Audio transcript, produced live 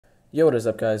Yo, what is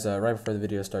up, guys? Right before the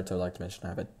video starts, I'd like to mention I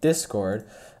have a Discord.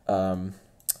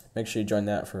 Make sure you join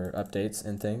that for updates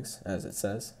and things, as it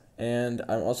says. And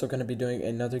I'm also going to be doing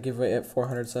another giveaway at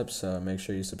 400 subs, so make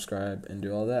sure you subscribe and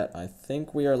do all that. I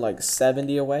think we are like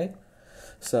 70 away,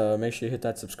 so make sure you hit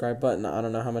that subscribe button. I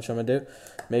don't know how much I'm going to do.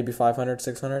 Maybe 500,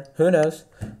 600, who knows?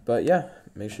 But yeah,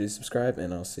 make sure you subscribe,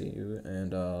 and I'll see you in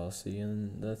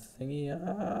the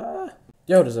thingy.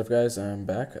 Yo, what is up, guys? I'm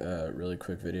back. Really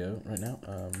quick video right now.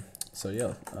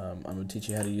 I'm gonna teach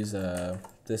you how to use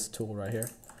this tool right here,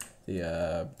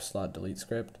 the slot delete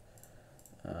script,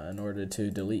 in order to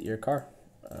delete your car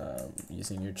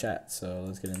using your chat. So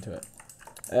let's get into it.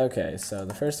 Okay, so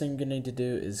the first thing you're gonna need to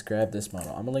do is grab this model.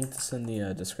 I'm gonna link this in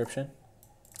the description,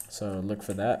 so look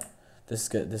for that.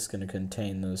 This is gonna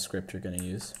contain the script you're gonna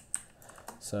use.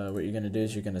 So what you're gonna do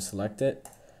is you're gonna select it,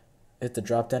 hit the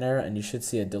drop down arrow, and you should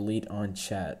see a delete on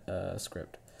chat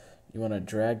script. You want to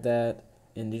drag that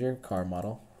into your car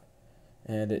model,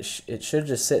 and it should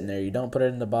just sit in there. You don't put it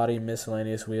in the body,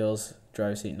 miscellaneous, wheels,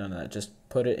 driver's seat, none of that. Just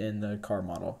put it in the car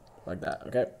model like that,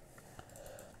 okay?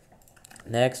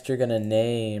 Next, you're going to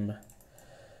name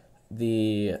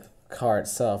the car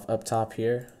itself up top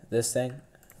here, this thing.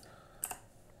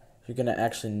 You're going to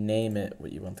actually name it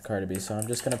what you want the car to be. So I'm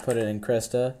just going to put it in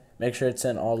Krista. Make sure it's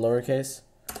in all lowercase,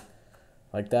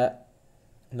 like that.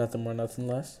 Nothing more, nothing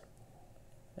less.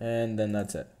 And then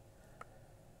that's it.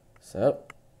 So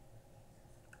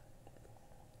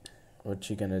what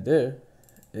you're gonna do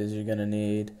is you're gonna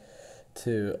need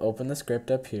to open the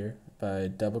script up here by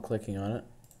double clicking on it,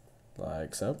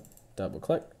 like so. Double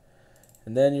click,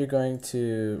 and then you're going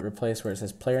to replace where it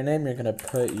says player name. You're gonna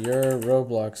put your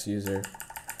Roblox user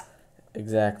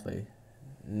exactly.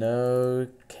 No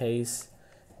case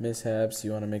mishaps.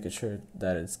 You want to make it sure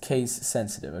that it's case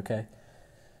sensitive, okay?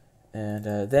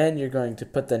 And then you're going to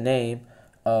put the name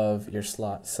of your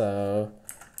slot. So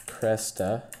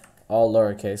Cresta, all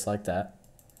lowercase like that.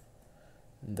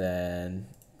 Then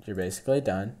you're basically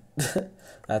done.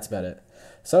 That's about it.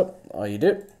 So all you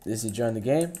do is you join the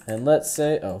game, and let's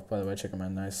say, oh, by the way, check out my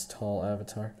nice tall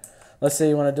avatar. Let's say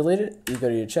you want to delete it. You go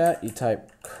to your chat, you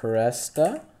type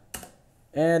Cresta,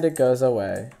 and it goes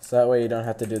away. So that way you don't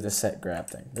have to do the set grab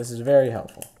thing. This is very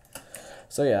helpful.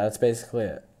 So yeah, that's basically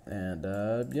it.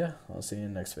 And yeah, I'll see you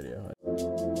in the next video.